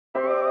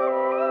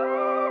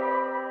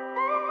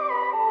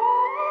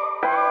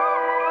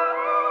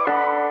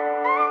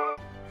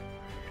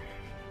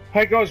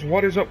Hey guys,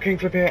 what is up?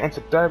 Kingflipper here, and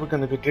today we're going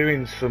to be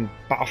doing some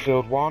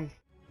Battlefield 1.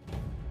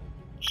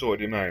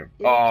 Sorted him out.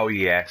 Oh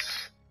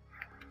yes.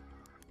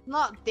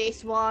 Not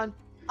this one.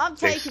 I'm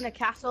taking a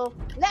castle.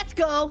 Let's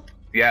go.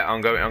 Yeah,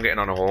 I'm getting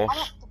on a horse. I'm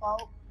off the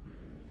boat.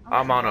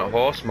 I'm on a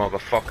horse,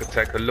 motherfucker.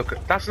 Take a look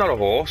at. That's not a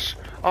horse.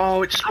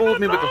 Oh, it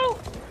scored me with the.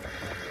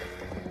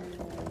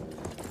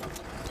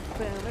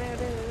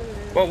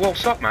 Well,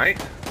 stop, mate.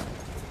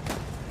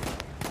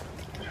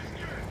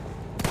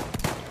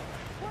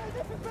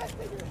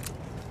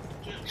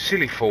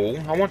 Silly fool.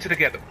 I wanted to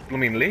get the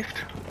blooming lift.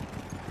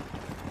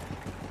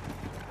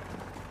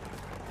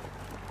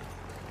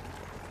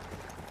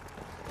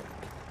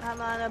 I'm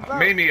on a boat.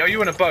 Mimi, are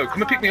you on a boat?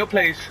 Come and pick me up,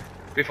 please.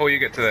 Before you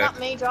get to there. It's not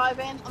me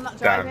driving. I'm not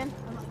driving.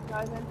 I'm not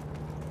driving.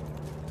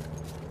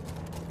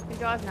 You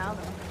drive now,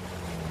 though.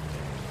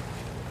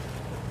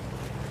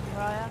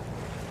 Mariah.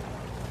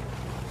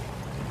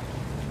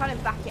 Can't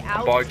even back it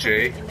out. Bye,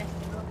 G.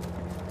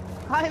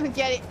 Can't even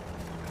get it.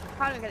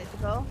 Can't even get it to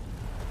go.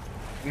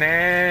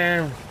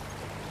 No.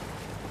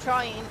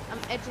 Trying. I'm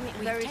edging it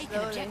very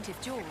slowly.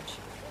 Objective, George.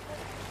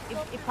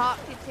 He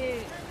parked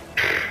it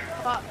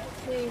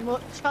too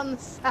much on the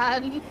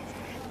sand.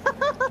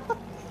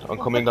 I'm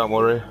coming, don't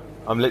worry.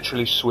 I'm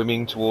literally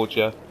swimming towards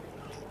you.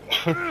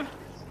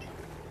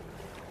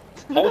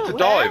 Hold to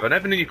dive. I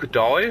never knew you could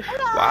dive.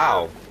 Hello.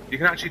 Wow. You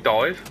can actually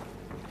dive.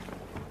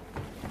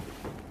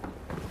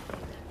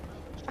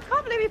 I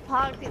can't believe he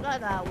parked it like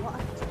that. What?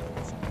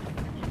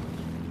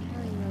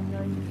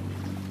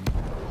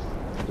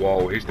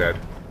 Whoa, he's dead.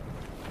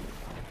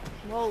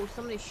 Whoa,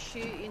 somebody's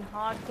shooting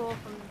hardcore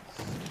from.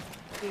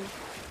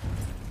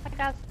 Hi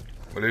guys.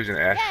 We're losing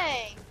F.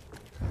 Yay!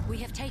 We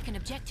have taken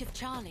objective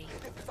Charlie.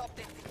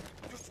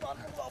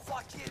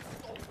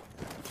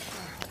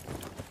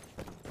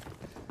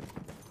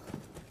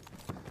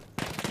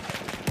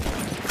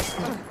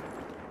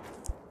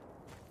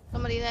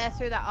 Somebody there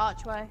through that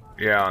archway.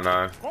 Yeah, I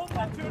know.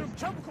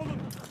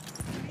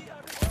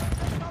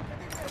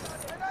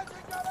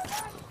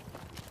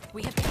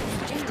 We have taken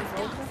objective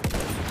Delta.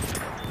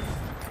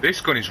 This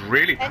gun is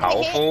really Enemy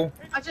powerful.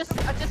 hit. I just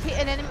hit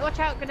an enemy. Watch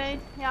out, grenade.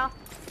 Yeah.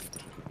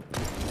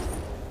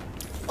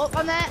 Up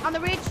on there, on the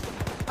ridge,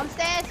 on the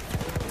stairs.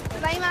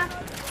 Flamer.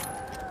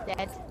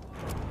 Dead.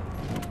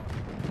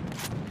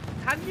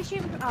 How did you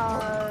shoot him?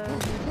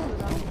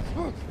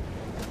 Oh.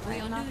 We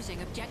are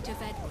losing objective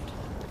Edward.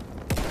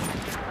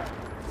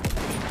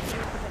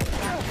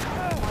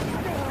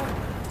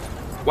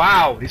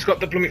 Wow, he's got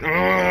the blooming.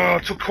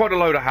 Took quite a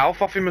load of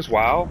health off him as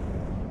well.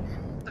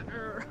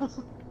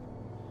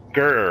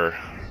 Grr.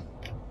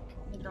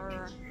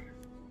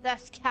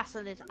 This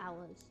castle is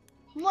ours.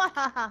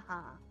 Mwahaha.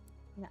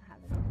 Not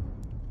having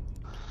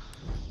it.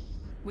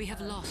 We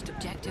have lost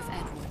objective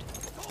Edward.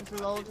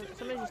 There's loads of.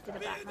 Somebody just did a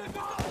backman.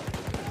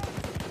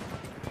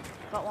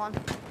 Got one.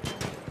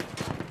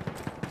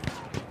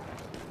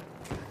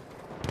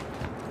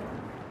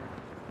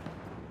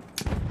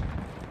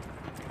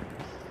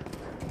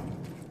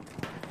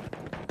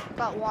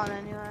 Got one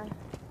anyway.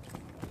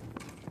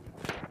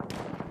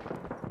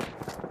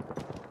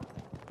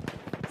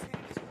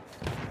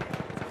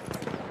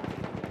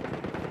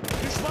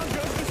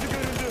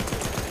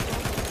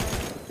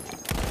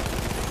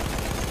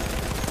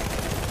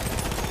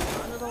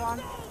 Another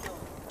one.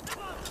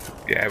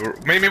 Yeah,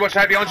 Mimi, watch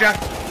out behind you.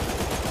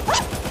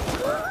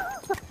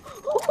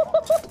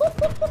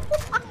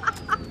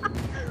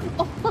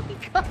 Oh my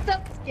god,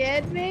 that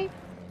scared me.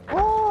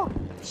 Oh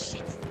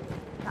shit,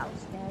 that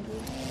was scary.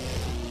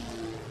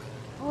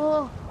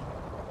 Oh,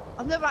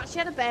 I've never actually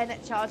had a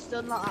bayonet charge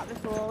done like that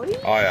before.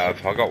 I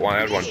have. I got one. I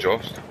had one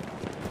just.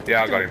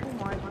 Yeah, I got him. Oh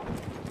my god.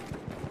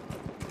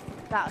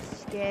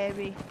 That's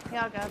scary.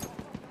 Here I go.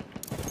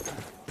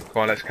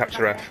 Come on, let's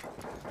capture F.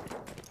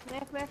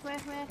 Come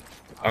here.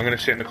 I'm gonna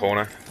sit in the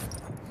corner.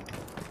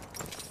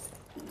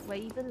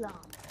 Wave alarm.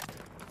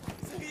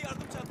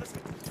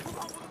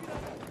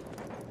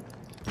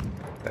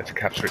 Let's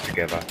capture it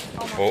together.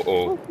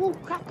 Oh, Oh.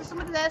 crap, there's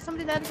somebody there.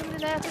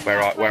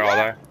 Where are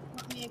they?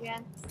 Not me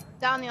again.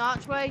 Down the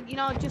archway, you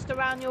know, just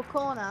around your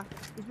corner.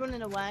 He's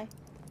running away.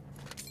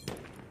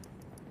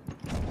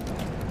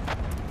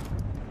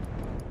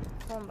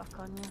 Come back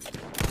on you.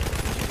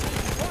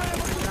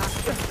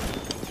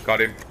 Got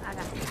him. I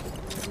got him.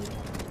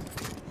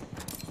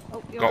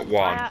 Oh, you're Got on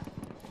one. fire.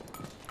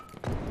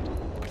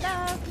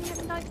 No, can you have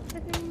a nice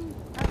flipping?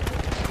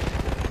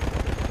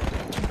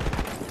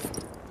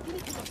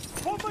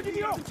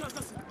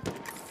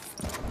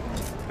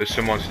 There's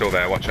someone still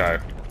there. Watch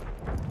out.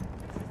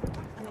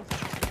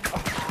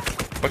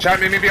 Watch out,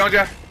 Mimi, behind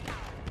you.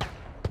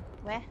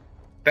 Where?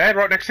 There,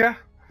 right next to you.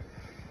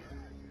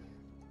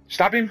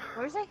 Stab him.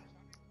 Where is he?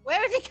 Where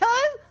did he go?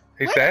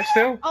 He's Where there is he?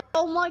 still.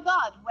 Oh my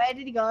god, where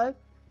did he go?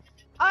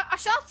 I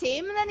shot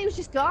him and then he was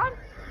just gone.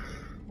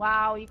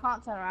 Wow, you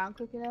can't turn around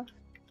quick enough.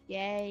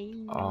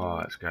 Yay. Oh,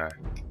 let's go.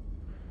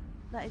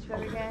 That is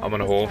very good. I'm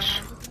on a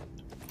horse.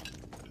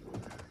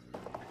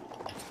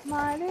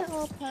 My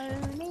little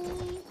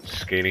pony.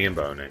 Skinny and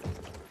bony.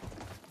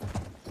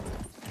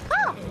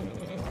 Oh!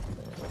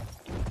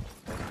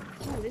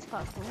 Ooh, this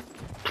car's cool.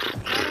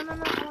 No,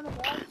 I wanna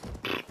go.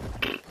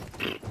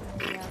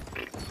 There we go.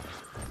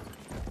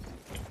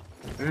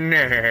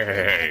 No.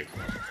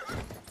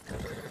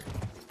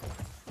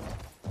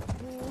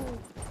 Ooh.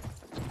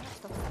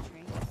 Stuck in the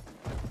tree.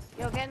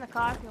 Yo, get in the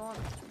car if you want.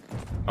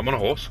 I'm on a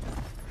horse.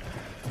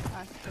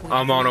 Nice.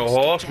 I'm on a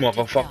horse,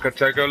 motherfucker.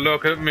 Take a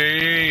look at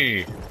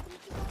me.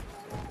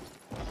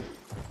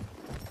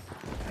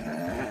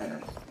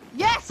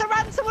 Yes, I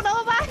ran someone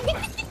over!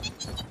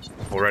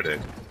 Already?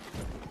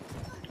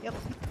 Yep.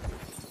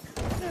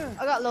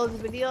 I got loads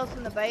of videos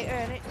from the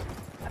beta in it.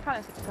 I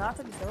can't fix the car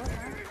for the door.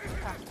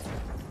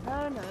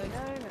 No.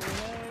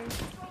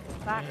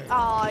 Back.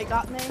 Oh, he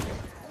got me.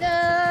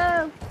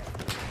 No!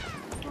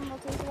 One more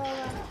people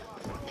over.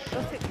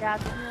 Go fix Dad.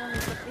 He's only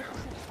 50%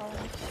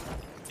 falling.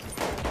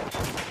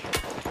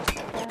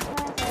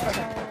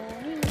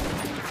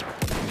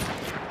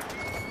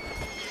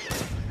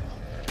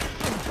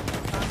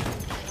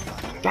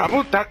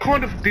 That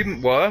kind of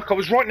didn't work. I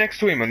was right next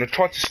to him and I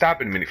tried to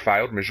stab him and it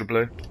failed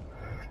miserably.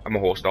 And my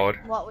horse died.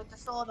 What, with the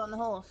sword on the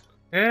horse?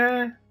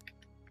 Yeah.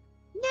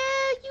 No,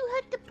 you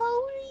had the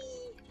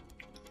pony!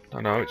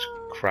 I know, it's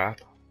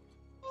crap.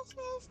 That's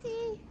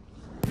nasty.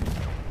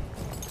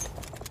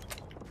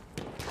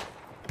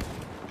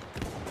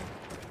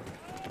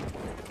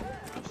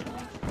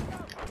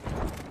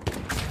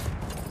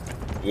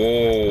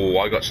 Whoa,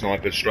 I got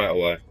sniped straight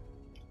away.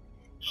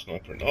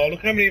 Snipering. Oh,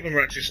 look how many of them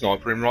are actually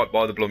snipering right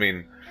by the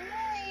blooming.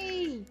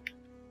 Hey!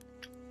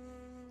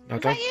 No,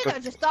 Was that you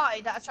that just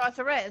died that I tried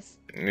to res?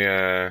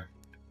 Yeah.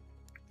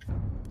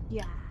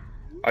 Yeah.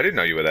 I didn't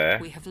know you were there.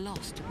 We have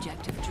lost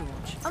objective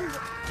George. I'm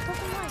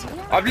fucking right,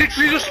 yeah. I've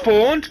literally just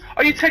spawned.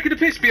 Are you taking a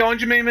piss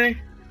behind you, Mimi?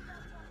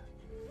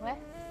 Where?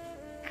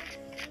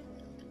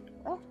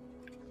 Oh.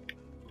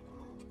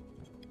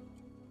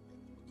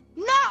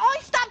 No, I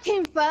stabbed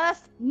him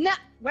first! Nah,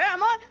 where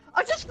am I?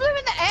 I just flew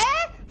in the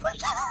air! What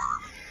the hell?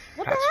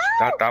 What the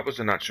hell? That was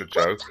a natural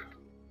joke.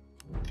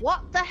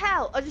 What the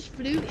hell? I just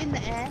flew in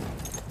the air.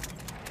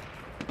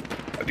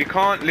 You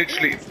can't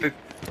literally.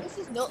 This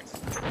is nuts.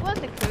 Where's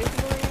the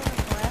crucible here?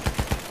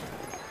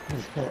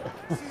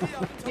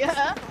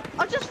 Yeah,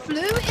 I just flew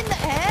in the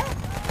air.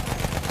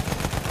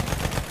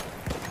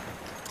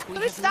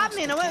 Somebody stabbed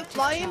me and I went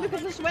flying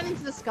because I just went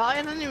into the sky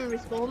and I didn't even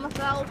respawn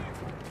myself.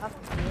 That's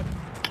weird.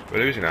 We're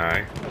losing,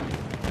 eh?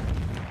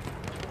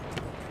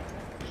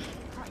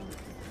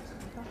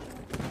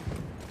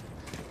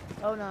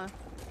 Oh no.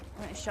 I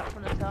went shot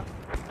from the top.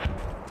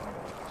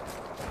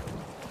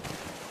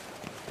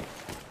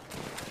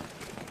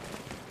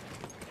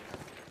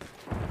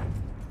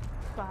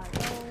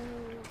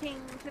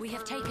 We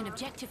have taken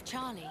objective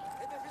Charlie.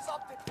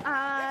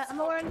 I'm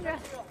a wearing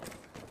dress.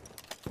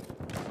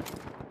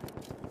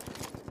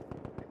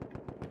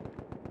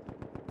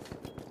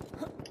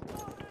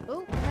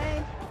 Oh,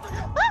 hey.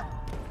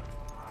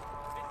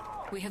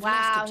 We have Wow,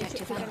 lost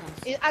objective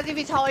Alphonse. as if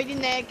he's hiding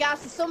there. Guys,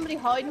 there's somebody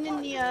hiding in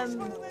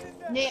the,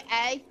 near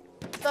A.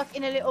 Stuck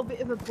in a little bit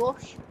of a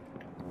bush.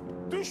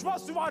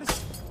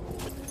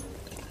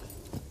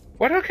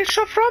 Where did I get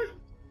shot from?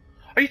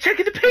 Are you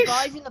taking the The piss?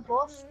 guy's in the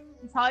bush.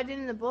 He's hiding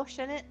in the bush,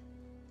 isn't it?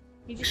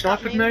 He just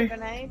Sniped got me. with a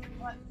grenade.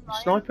 Like,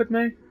 flying. Sniped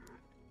me?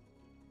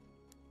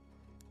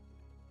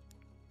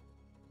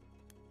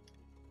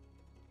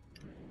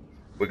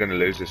 We're gonna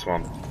lose this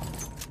one.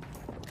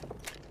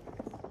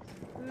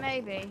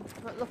 Maybe,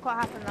 but look what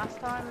happened last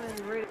time.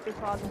 We were really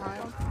far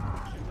behind.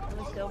 And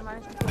we still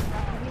managed to push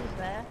back, and he was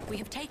there. We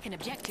have taken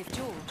objective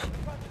George.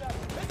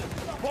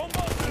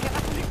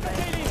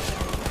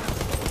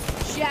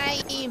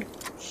 Shame!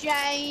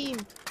 Shame!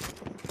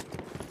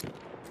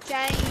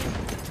 Shame!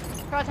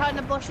 Tried hiding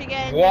in the bush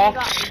again. What?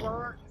 You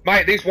got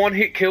Mate, these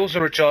one-hit kills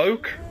are a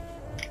joke.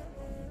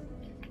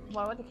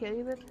 Why would they kill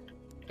you with?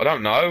 I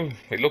don't know.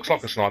 It looks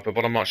like a sniper,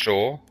 but I'm not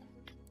sure.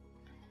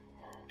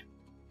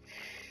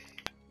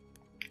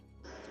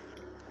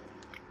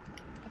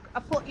 I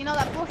put, you know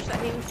that bush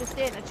that he was just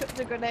in, I chucked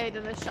the grenade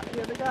and I shot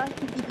the other guy.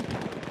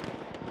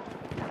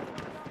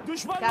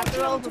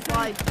 Gather over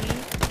 5,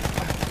 please.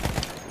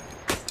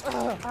 I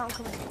don't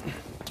come in.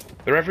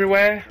 They're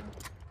everywhere.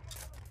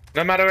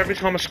 No matter, every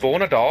time I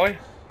spawn, I die.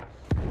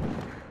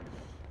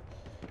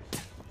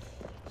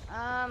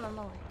 I'm on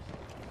my way.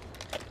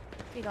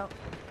 Here you go.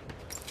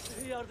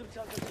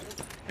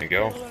 There you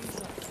go.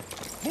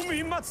 Bu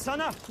mühimmat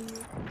sana.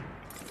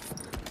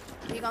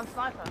 You gone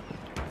sniper?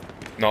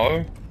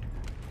 No.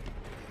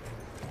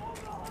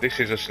 This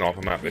is a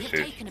sniper map, We this have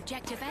is. taken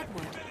objective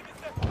Edward.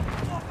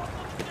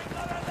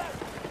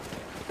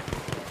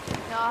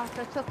 No, if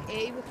I took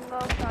E, we can go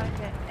try and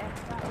get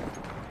F back.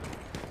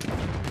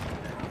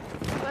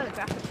 Where the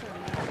graphics are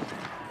in there.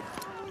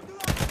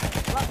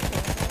 Lots of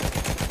it.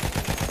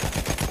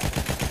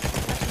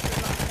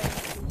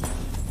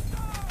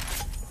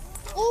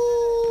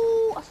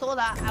 Ooh, I saw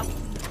that. Ow.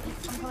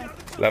 I'm coming.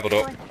 Leveled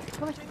up.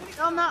 Coming.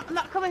 No, I'm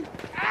not coming.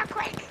 Ah,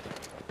 quick!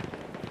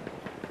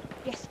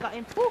 Yes, got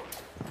him. Woo.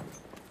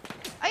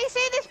 Are you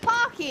seeing this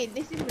parking?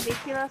 This is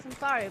ridiculous. I'm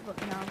sorry, but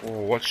no.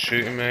 Oh, what's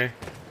shooting me?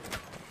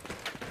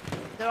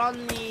 They're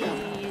on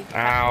the...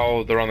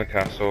 Ow, they're on the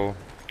castle.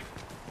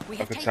 We I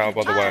have could taken tell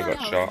by the way I got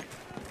objective shot.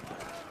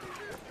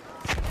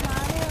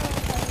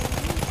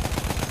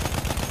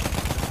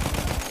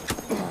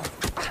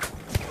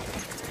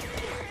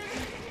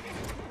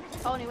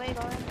 Tony, where you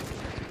going?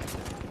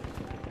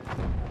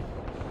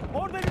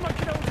 Order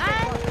makina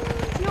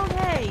And you're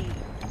okay.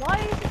 Why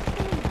is it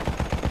doing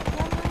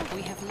that?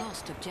 We have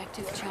lost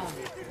objective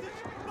Charlie.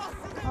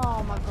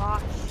 Oh my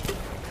gosh.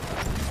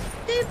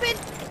 Stupid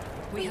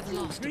We have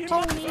lost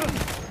Tony.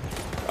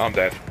 I'm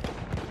dead.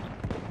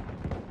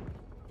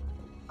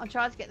 I'm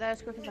trying to get there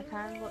as quick as I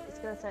can, but it's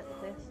gonna take the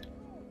piss.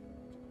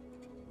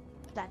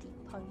 Daddy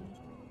Pony.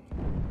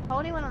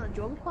 Pony went on a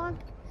drunk one.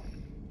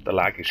 The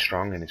lag is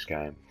strong in this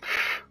game.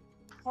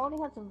 Pony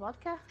had some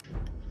vodka.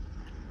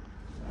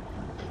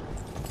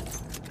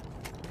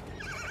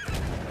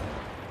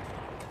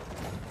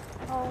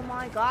 Oh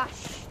my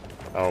gosh.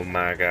 Oh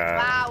my god.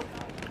 Wow.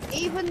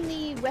 Even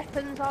the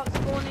weapons aren't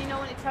spawning, you know,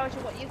 when it tells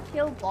you what you've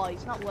killed, boy,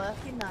 it's not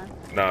working now.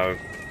 No,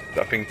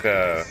 I think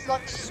It's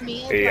like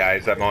smeared.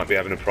 EA's that might be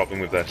having a problem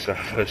with their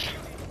servers.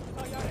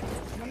 I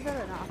wonder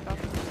they're not a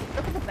problem.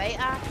 Look at the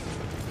beta.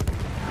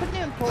 Couldn't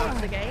even pause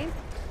the game.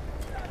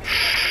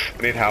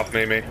 I need help,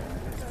 Mimi.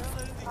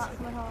 That's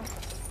my home.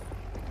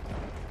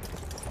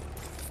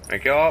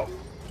 Thank you all.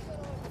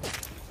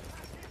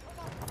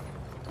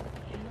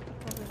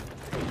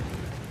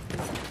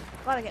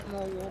 Gotta get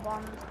more war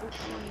bombs. Oh,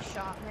 you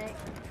shot, mate.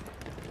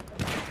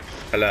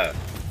 Hello.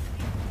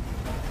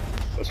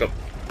 What's up?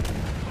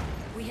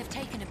 We have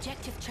taken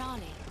objective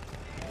Charlie.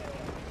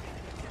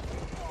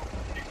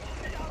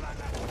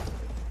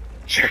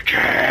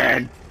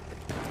 Chicken!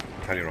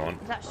 Carry on.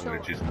 Is that I'm gonna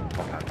short? choose the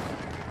top hand.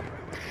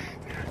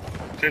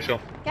 Seriously?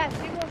 Guys,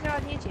 you watch it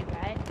on YouTube,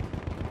 right?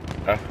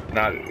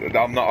 No,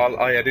 I'm not.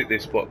 I edit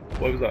this, but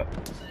what was that?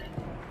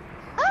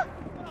 Ah!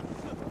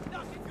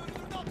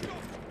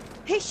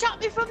 He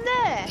shot me from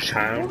there!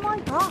 Sound? Oh my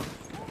god!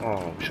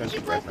 Oh, shows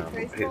Did you red play now. for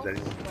Hits Crystal?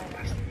 anyone.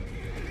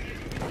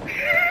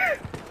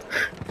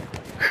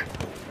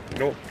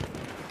 No,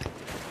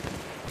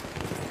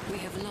 We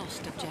have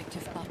lost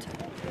objective butter.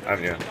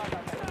 haven't you?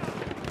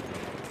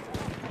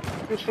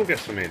 We'll still get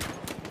some in.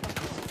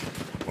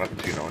 What happened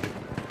to you, Nigel?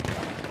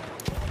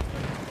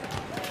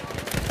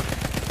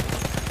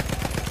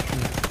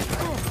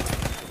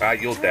 Ah,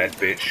 you're dead,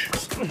 bitch.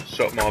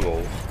 Suck my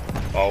balls.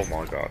 Oh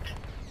my god.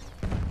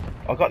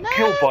 I got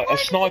killed by a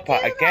sniper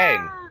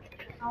again.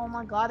 Oh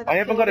my god, I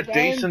haven't got a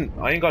again. decent.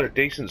 I ain't got a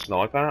decent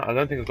sniper. I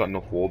don't think I've got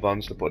enough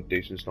warbands to put a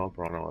decent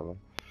sniper on either.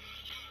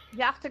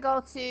 You have to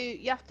go to.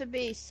 You have to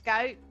be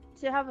scout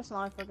to have a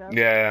sniper gun.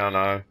 Yeah, I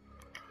know.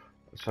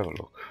 Let's have a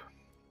look.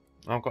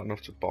 I've got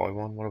enough to buy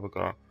one. What have I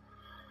got?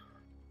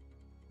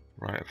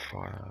 Rate of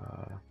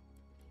fire.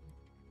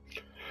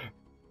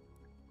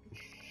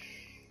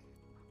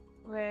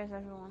 Where is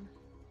everyone?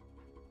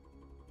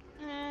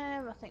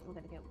 I think we're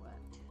gonna get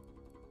worked.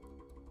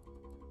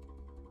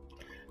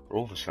 They're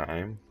all the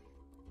same.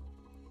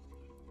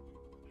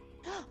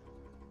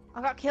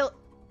 I got killed.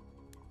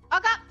 I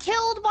got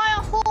killed by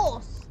a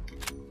horse.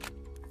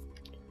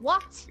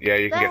 What? Yeah,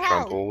 you can the get hell?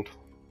 trampled.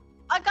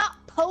 I got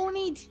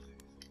ponied.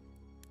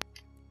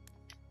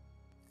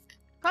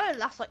 Kind of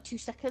lasts like 2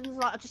 seconds.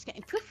 Like I'm just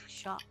getting poof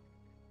shot.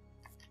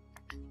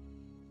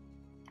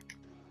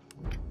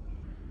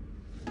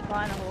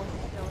 Buying a horse.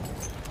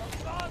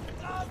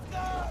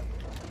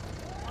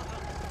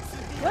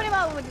 Run him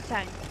over with the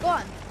tank. Go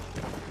on.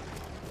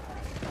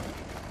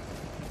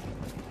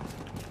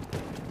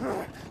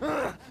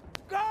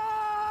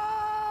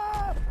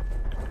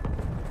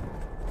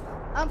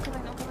 I'm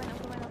coming.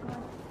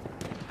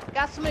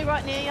 Got somebody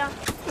right near ya.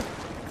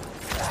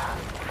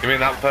 You mean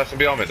that person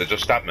behind me that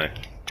just stabbed me?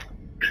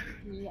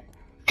 Yeah.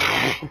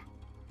 I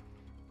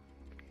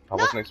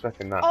wasn't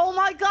expecting that. Oh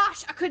my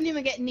gosh! I couldn't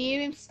even get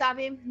near him, stab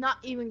him. Not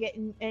even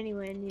getting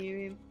anywhere near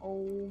him.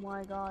 Oh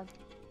my god.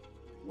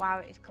 Wow,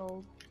 it is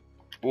cold.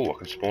 Oh, I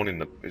can spawn in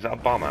the. Is that a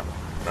bomber?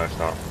 No, it's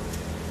not.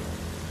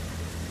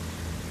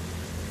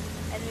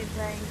 Enemy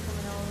plane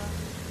coming over.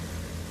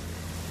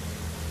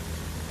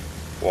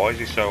 Why is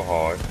he so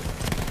high?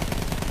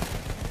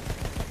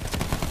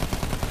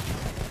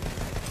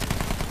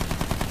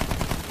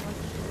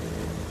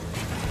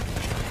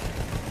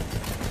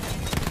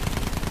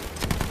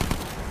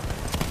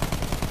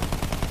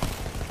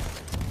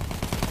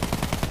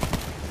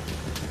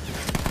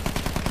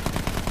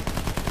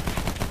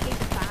 He's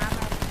a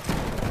farmer.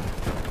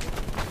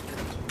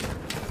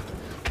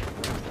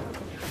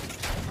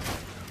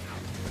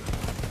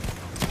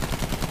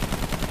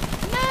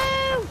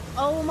 No!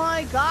 Oh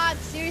my god,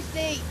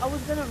 seriously, I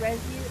was gonna res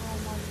you. Oh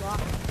my god.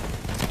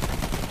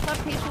 Some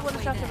people want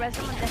to try to res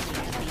them and then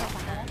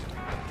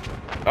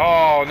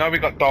Oh no, we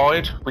got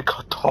died. We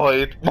got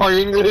died. My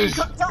English.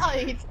 got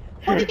died.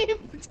 What are you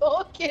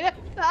talking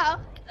about?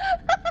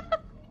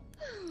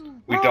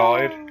 We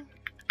died.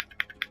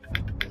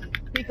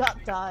 We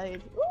got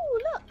died. Ooh,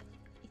 look!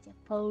 It's a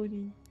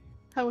pony.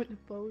 I want a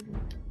pony.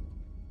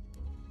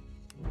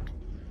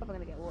 I'm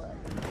gonna get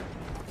worked.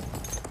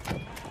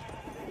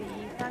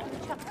 Please, can I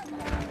chop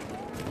someone?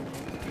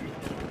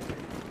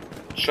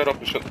 Shut up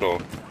and shut the door.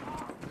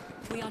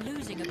 We are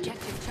losing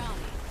objective Charlie.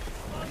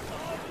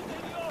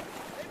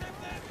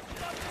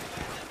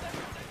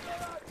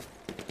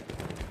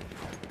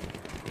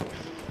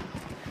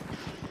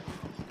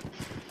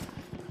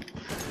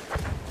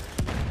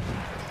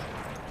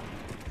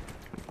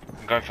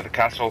 I'm going for the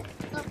castle.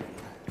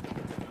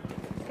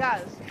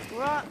 Guys,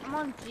 I'm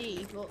on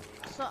G, but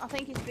I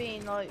think it's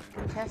being like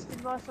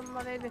contested by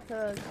somebody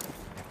because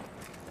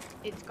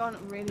it's gone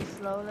really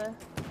slowly.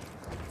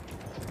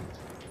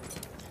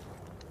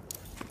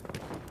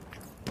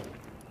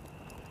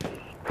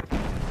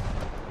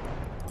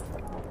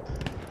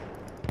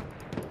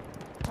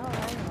 Oh,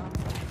 there you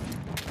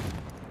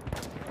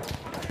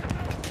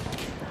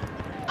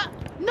are.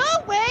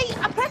 No way!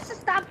 I pressed the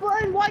stab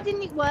button. Why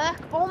didn't it work?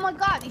 Oh my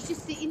god! He's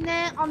just sitting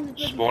there on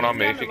the. Spawn on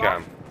me if you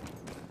can.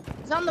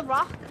 He's on the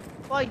rock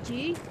by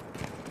G.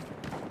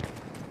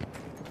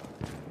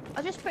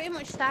 I just pretty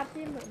much stabbed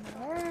him, but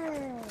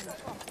no.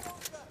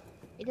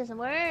 It doesn't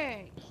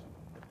work.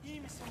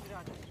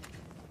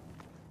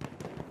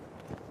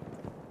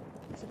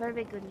 It's a very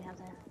big gun you have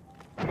there.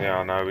 Yeah,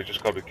 I know, we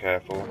just gotta be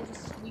careful. It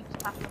just sweeps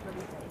past the bloody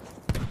face.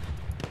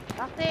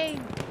 That thing!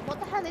 What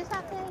the hell is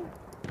that thing?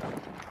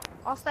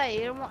 I'll stay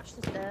here and watch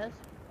the stairs.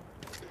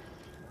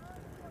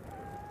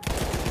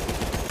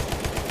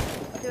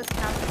 I'll do a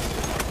camera.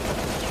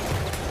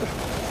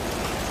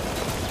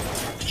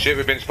 Shit,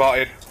 we've been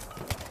spotted.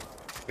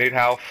 Need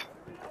health.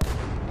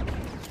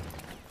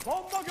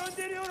 Bomba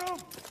gönderiyorum.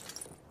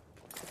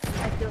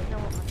 I don't know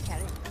what my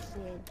character's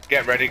saying.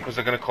 Get ready, because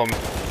they're gonna come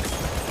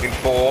in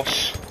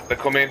force. They're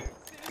coming.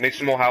 Need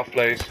some more health,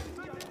 please.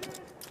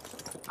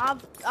 I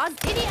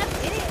did it, I'm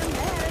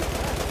there.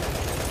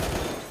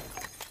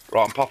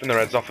 Right, I'm popping their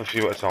heads off a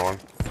few at a time.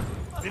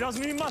 Biraz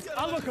mühimmat.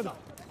 Al bakalım.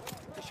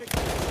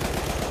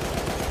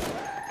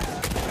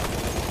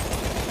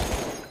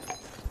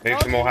 Need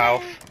some more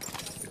health.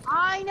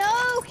 I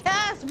know,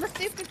 Cass! My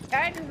stupid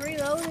character's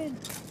reloading.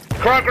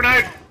 Crowd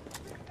grenade!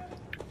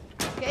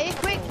 Get here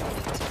quick!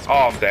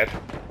 Oh, I'm dead.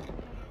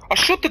 I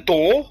shut the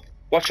door.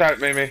 Watch out,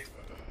 Mimi.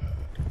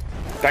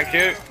 Thank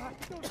you.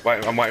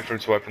 Wait, I'm waiting for him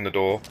to open the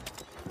door.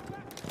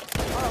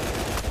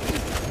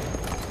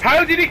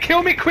 How did he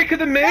kill me quicker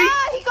than me?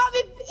 Ah, he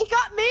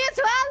got me as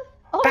well!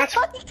 Oh That's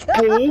my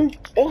God.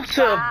 bull.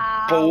 Utter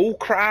Wow. bull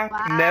crap.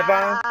 Wow.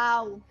 Never.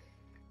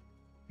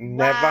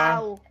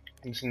 Wow.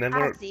 It's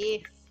never. As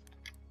if.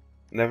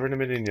 Never in a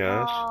million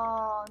years.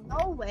 Oh,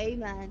 no way,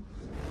 man.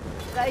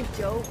 That is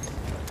joke.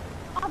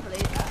 I can't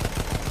believe that.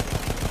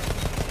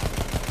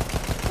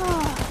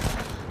 Oh,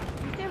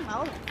 you're doing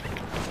well.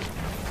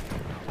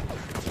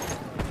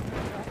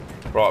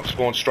 Right, I've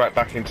spawned straight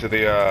back into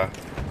the.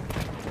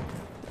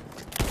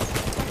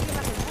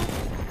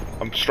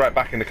 I'm straight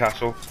back in the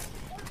castle.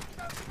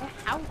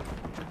 Ow.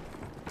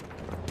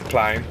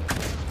 Plane.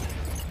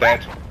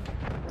 Dead.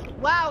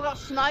 Wow, I got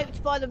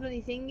sniped by the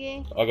bloody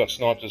thingy. I got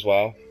sniped as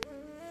well.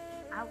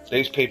 Ouch.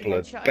 These people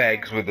are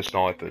begs with the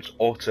snipers.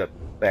 Utter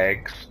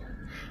begs.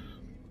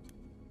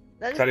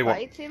 They just Tell you what.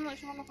 played too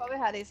much. I've probably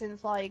had it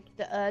since like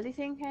the early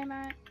thing came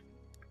out.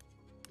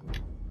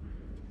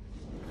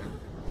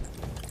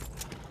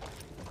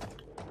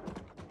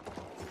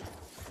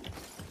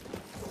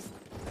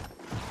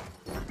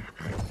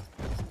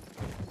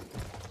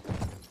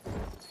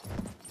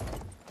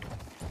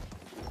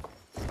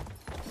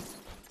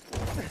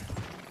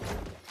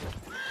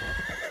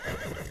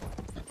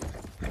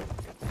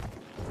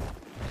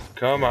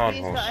 Come on,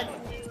 He's horse. got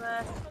a new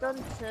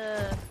stunt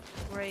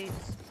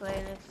rates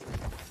playlist.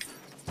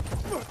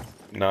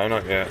 No,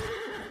 not yet.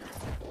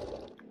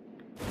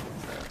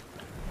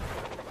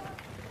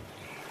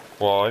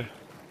 Why?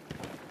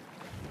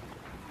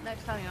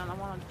 Next time you're on, I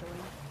want to join.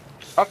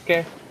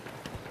 Okay.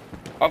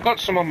 I've got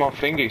some on my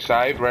thingy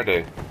saved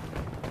ready.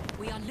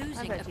 We are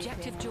losing bet you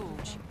objective can.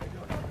 George.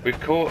 We've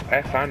caught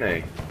F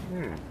Annie.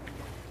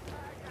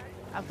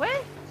 Have we?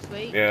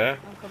 Sweet. Yeah.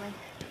 I'm coming.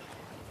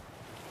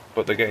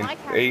 But they're getting. My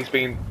cat. He's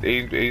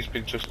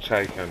been just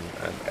taken,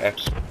 and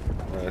F's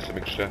it's a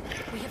mixture.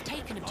 We have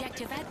taken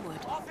objective Edward.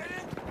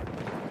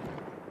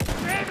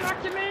 Red,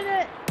 watch a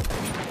minute!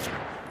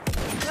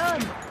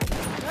 Run!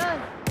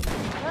 Run!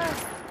 Run!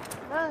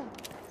 Run!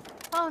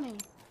 Pony!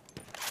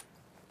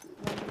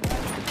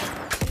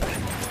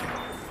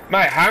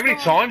 Mate, how many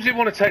times did you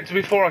want to take to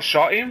before I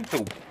shot him,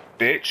 little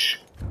bitch?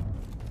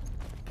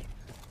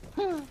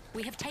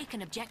 We have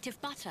taken objective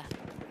Butter.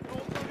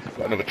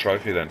 Got another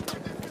trophy then.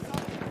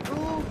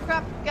 Ooh,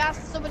 crap, gas,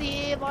 somebody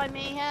here by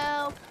me,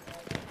 help!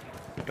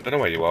 I don't know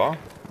where you are.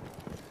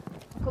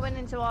 I'm coming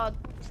into our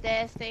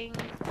stairs thing.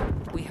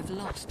 We have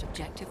lost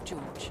objective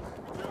George.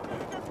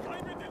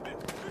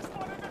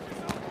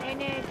 Hey,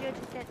 no, you're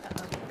just dead.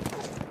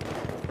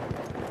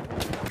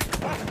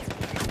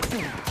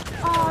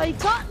 Oh, he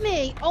got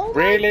me! Oh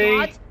Really?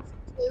 my god!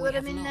 Two We of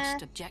them have in there.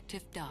 lost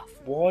objective Duff.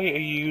 Why are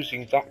you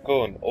using that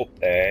gun up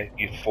there,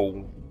 you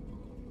fool?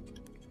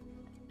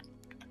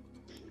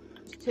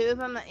 Two of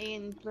them are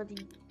in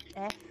bloody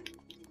F.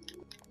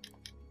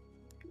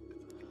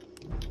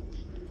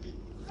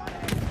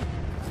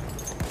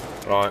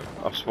 Right,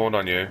 I've spawned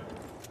on you.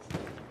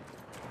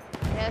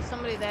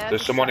 somebody there.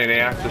 There's someone in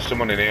here. There's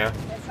someone in here.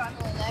 There's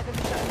triangle in there. Good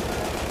shot.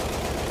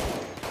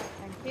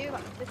 Thank you.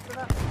 Got the assist for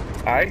that.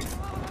 Hey?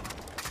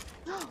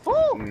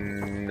 Oh!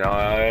 No,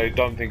 I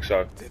don't think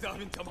so.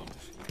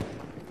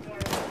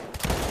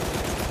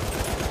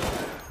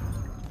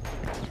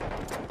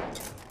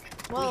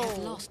 We have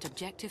Whoa. lost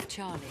objective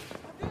Charlie.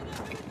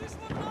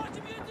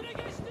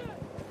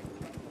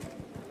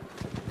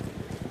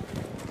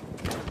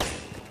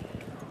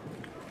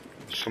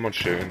 Someone's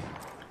shooting.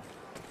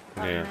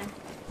 Yeah.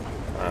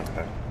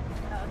 Okay.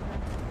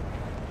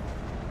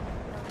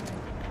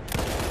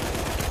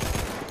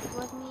 It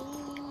was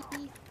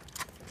me.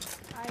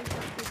 I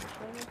just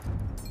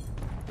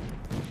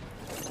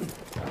did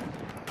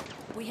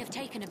We have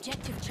taken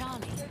objective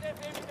Charlie.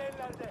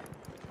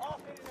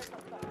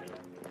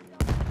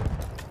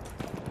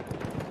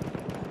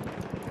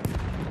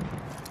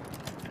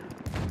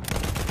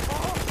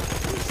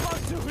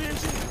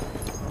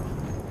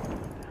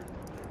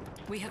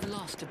 We have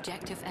lost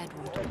objective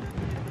Edward.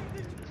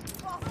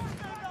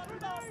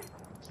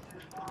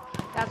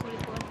 That's what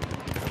he's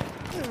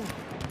doing.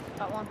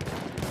 That one.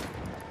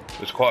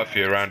 There's quite a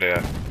few around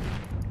here.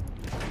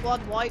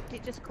 Squad wiped,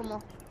 it just come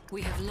off.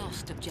 We have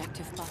lost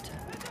objective Butter.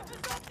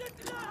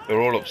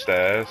 They're all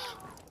upstairs.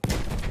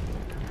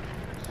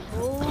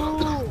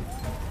 Ooh.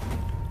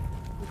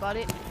 We got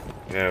it.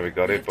 Yeah, we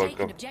got We it, have but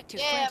taken objective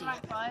Yeah, Freddy.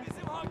 Mark 5.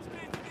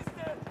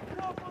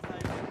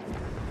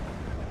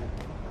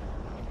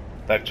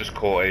 they've just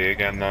caught E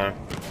again though.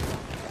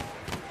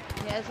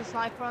 Yeah, there's a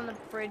sniper on the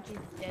bridge, he's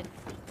dead.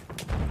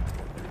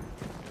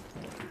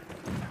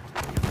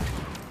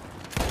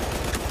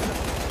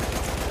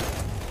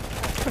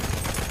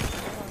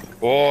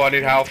 Oh, I need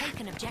We have help.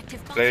 taken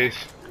objective Butter. Please.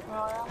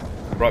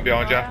 Right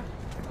behind you.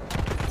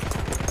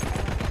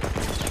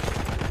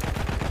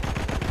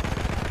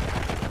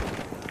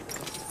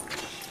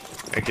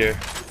 Thank you.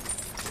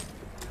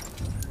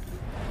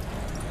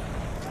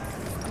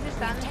 I'm just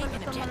standing in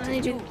front of someone and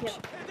he didn't kill.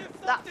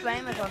 That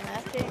flame is on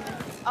there too.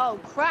 Oh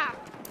crap!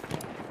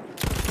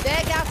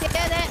 There, guys,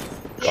 get it!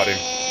 Got him.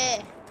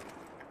 Yeah!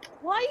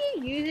 Why are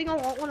you using? I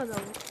want one of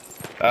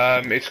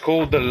those. It's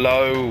called the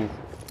low.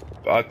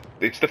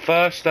 It's the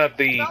first of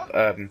the.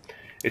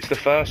 It's the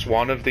first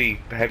one of the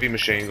heavy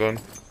machine gun.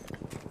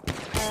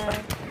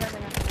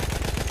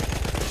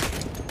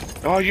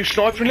 Oh, you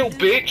sniping little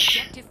bitch!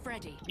 Objective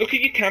Freddy. Look at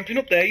you camping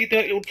up there, you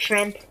dirty little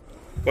tramp.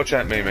 Watch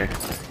out, Mimi.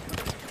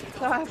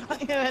 Sorry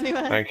about you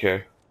anyway. Thank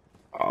you.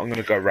 I'm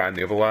gonna go round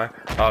the other way.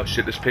 Oh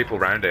shit, there's people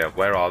round here.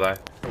 Where are they?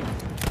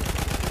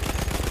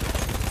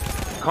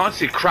 Can't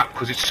see crap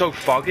because it's so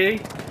foggy.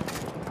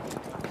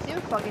 It's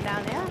even foggy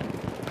down here.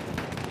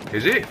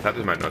 Is it? That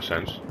doesn't make no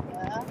sense.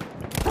 Yeah.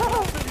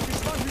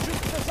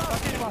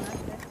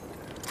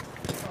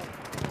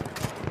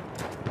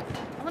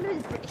 I wonder if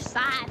it's pretty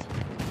sad.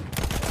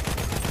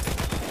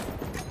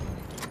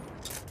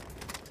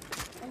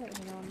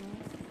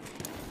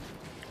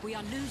 We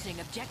are losing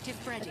objective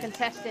Freddy.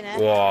 Contesting it.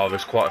 Whoa,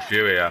 there's quite a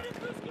few here.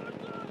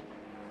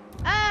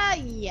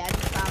 Yeah,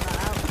 just found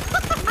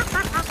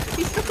that out.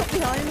 He stuck up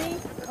behind me.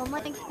 Oh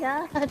my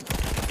god.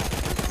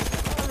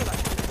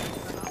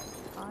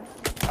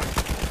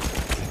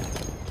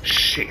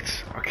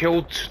 Shit, I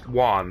killed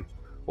one,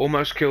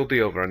 almost killed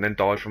the other, and then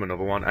died from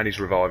another one, and he's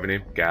reviving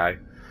him. Gay.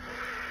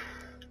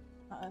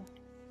 Uh-oh.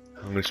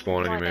 I'm gonna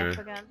spawn Right, him F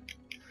here. again.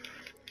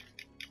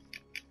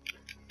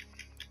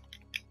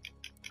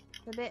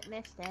 It's a bit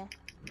missed there.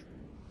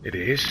 It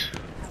is.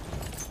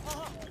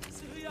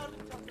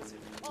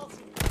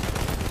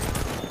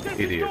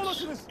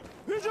 Idiots.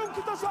 Hücum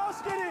kıtası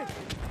askeri.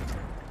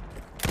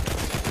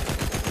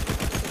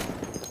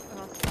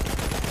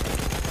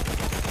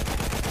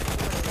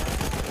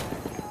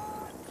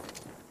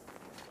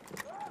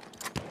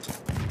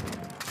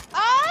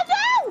 Oh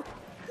no!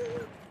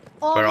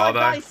 Oh Where my are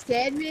god, they? he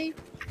scared me.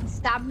 He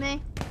stabbed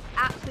me.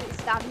 Absolutely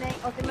stabbed me.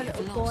 I was in my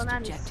little Lost corner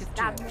and he objective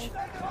stabbed George. me.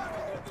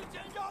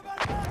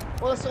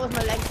 All I saw was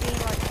my legs being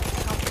like...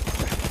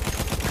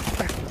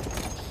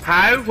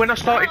 How? When I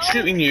started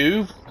shooting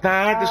you?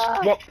 Nah,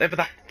 there's whatever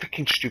that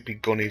freaking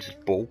stupid gun is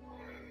bull.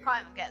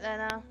 Can't even get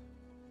there now.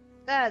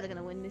 They're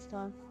gonna win this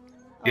time.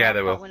 Oh, Yeah, I they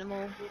can't will. Win them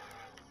all.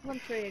 We won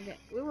 3 again.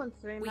 We won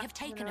 3 We have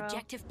matches in taken a row.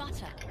 objective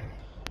Butter.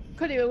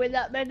 Couldn't even win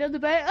that many on the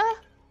beta.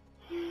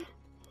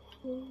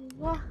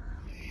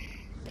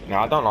 No,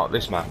 I don't like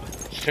this map.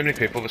 There's too many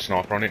people with a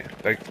sniper on it.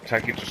 They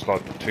take it just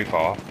like too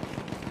far.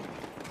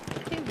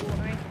 Too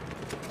boring.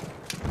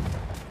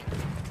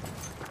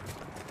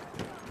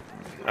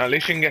 At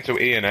least you can get to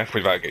E and F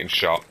without getting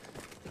shot.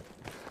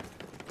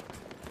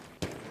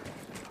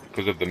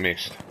 Because of the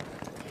mist.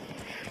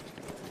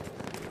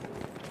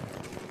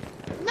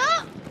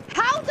 No!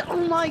 How do-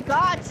 Oh my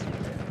god!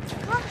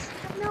 Gosh,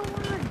 no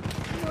one!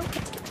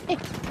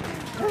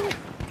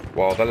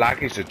 Well, the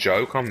lag is a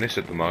joke on this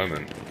at the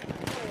moment.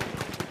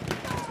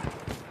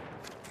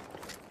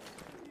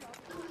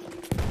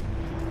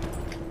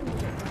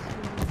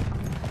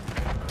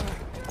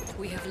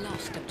 We have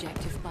lost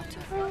objective Butter.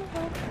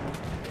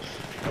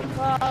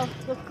 Wow,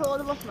 look at all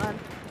of us, man.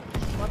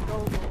 What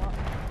goals or what?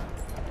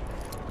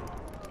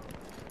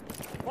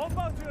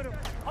 Bomba atıyorum.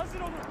 Hazır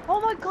olun.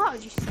 Oh my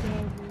god, you scared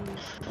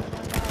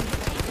me.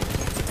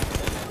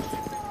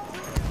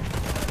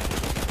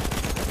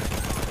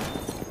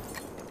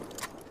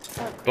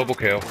 Double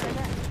kill.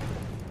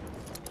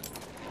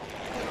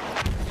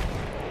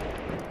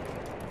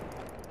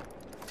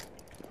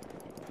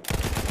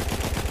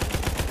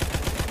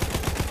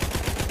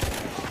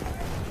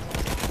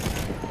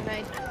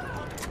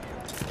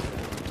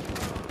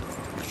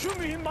 Şu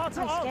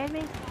mühimmatı Oh, al. scared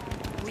me.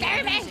 We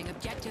are losing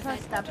objective Don't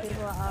stab Edward.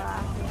 people that are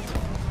after you.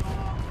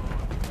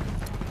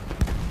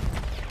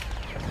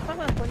 I'm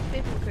gonna punch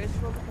people in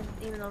Crucible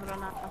because even though they're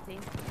on our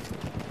team.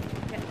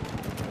 Okay.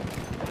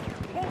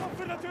 Bomba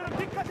fırlatıyorum.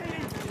 Dikkat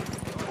edin.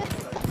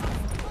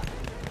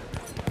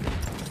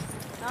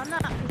 No, I'm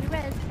not, because you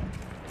res.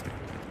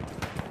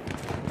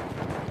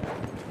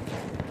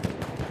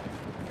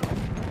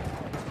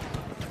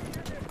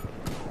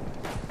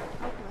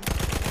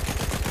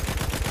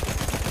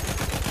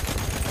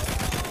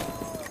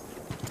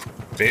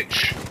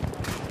 Bitch.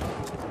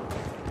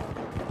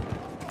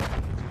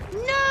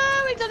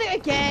 No, we done it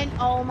again.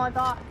 Oh my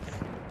god.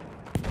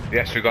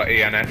 Yes, we got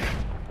ENF.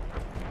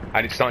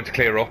 And it's starting to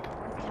clear up.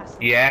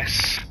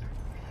 Yes.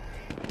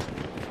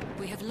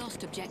 We have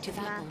lost objective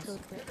apples.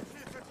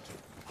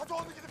 Hadi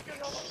onu gidip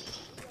geliyorum.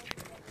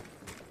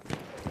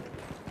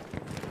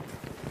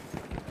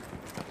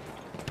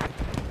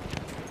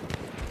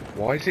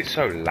 Why is it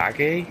so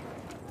laggy?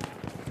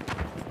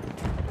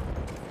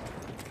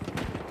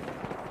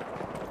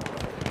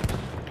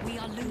 We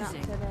are Not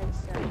losing. today,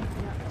 sir.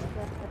 Not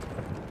today.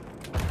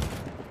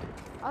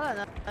 I don't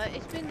know.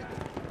 It's been.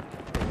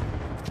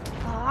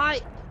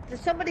 Alright.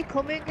 There's somebody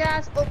coming,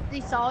 guys, up the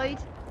side.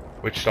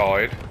 Which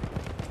side?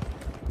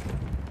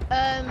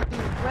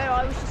 Where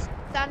I was just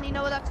standing. You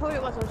know where that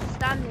turret was? I was just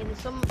standing. And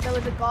there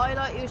was a guy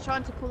like he was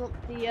trying to come up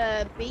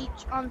the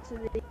beach onto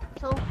the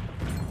hill,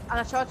 and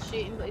I tried to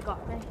shoot him, but he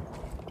got me.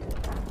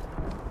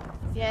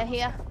 Yeah,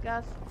 here,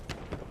 guys.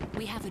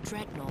 We have a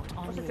dreadnought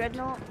on What's a route.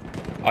 dreadnought?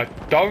 I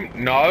don't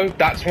know.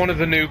 That's one of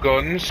the new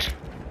guns.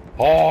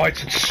 Oh,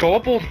 it's a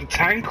sub or a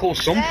tank or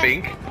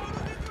something.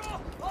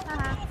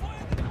 Haha.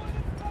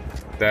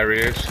 There he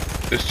is.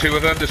 There's two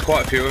of them. There's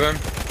quite a few of them.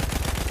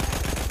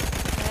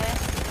 Yeah.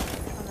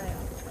 Oh, there you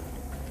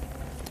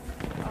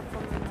are. I'll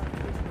come in.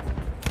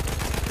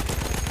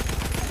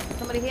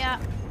 Somebody here.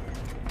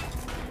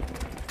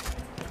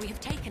 We have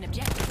taken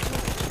objective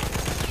George.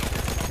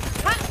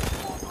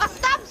 I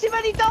stabbed him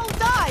and he don't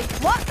die!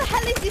 What the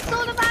hell is this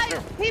all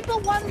about? People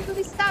want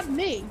to stab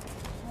me.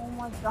 Oh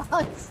my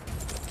god.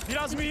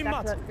 Biraz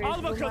mühimmat.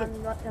 Al bakalım.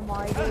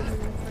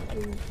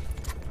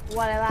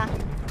 Whatever.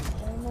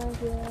 Oh my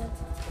god.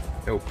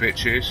 Little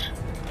bitches.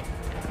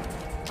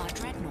 Our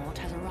dreadnought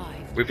has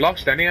arrived. We've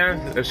lost anyhow.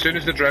 As soon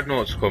as the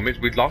dreadnoughts come,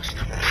 we've lost.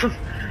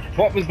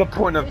 What was the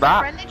point of Is that?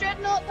 friendly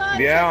dreadnought though?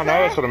 Yeah, I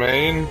know, that's what I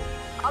mean.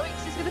 Oh,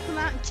 it's just gonna come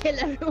out and kill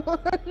everyone.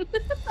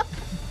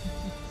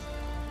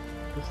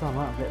 Does sound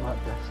like a bit like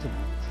Destiny.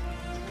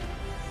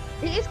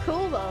 It is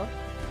cool though.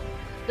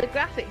 The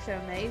graphics are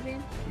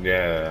amazing.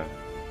 Yeah.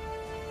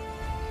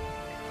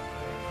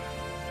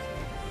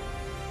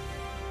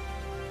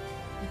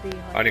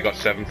 I only got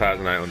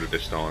 7,800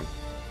 this time.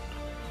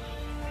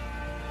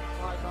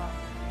 Oh my god.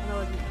 I know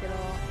I didn't get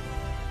all.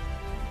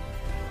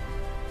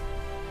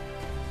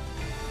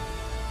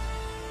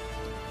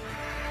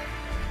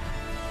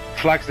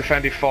 Flags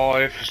defended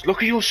 5.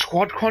 Look at your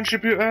squad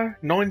contributor.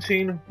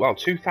 19, well,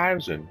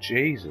 2,000.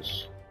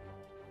 Jesus.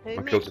 Who, I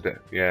me? killed it.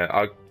 Yeah,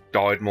 I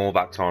died more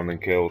that time than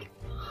killed.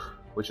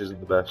 Which isn't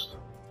the best.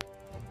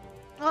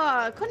 Oh,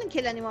 I couldn't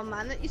kill anyone,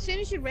 man. As soon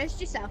as you rest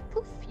yourself,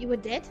 poof, you were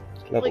dead.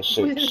 Level Like, 6.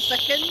 within a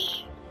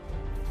second.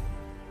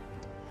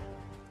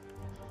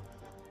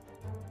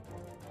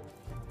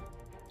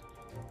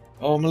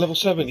 Oh, I'm level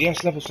 7.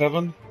 Yes, level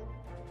 7.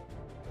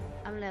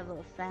 I'm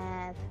level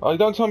 5. Oh,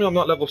 don't tell me I'm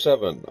not level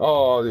 7.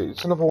 Oh,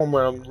 it's another one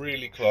where I'm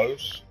really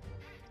close.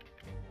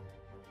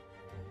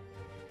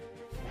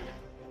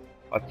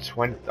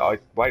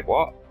 Wait,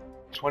 what?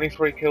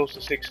 23 kills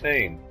to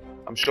 16.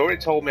 I'm sure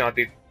it told me I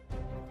did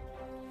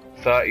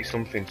 30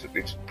 something, so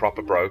it's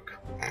proper broke.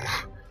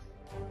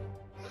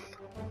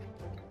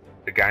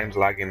 The game's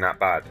lagging that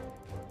bad.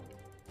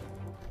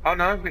 Oh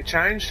no, it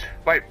changed.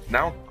 Wait,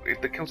 now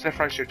the kill to death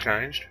ratio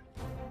changed.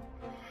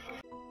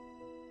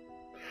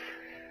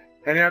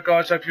 Anyhow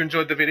guys, hope you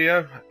enjoyed the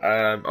video.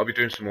 I'll be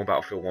doing some more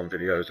Battlefield 1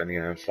 videos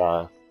anyhow,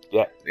 so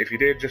yeah, if you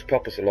did, just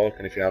pop us a like,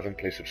 and if you haven't,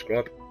 please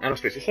subscribe. And I'll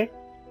speak to you soon.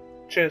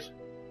 Cheers.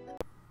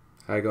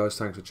 Hey guys,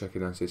 thanks for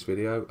checking out this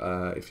video.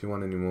 If you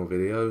want any more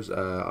videos,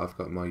 I've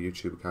got my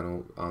YouTube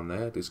channel on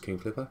there, this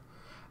Kingflipper.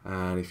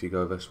 And if you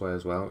go this way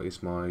as well,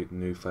 it's my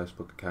new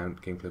Facebook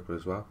account, Kingflipper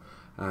as well.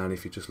 And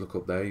if you just look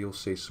up there, you'll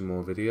see some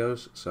more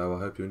videos. So I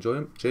hope you enjoy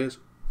them. Cheers.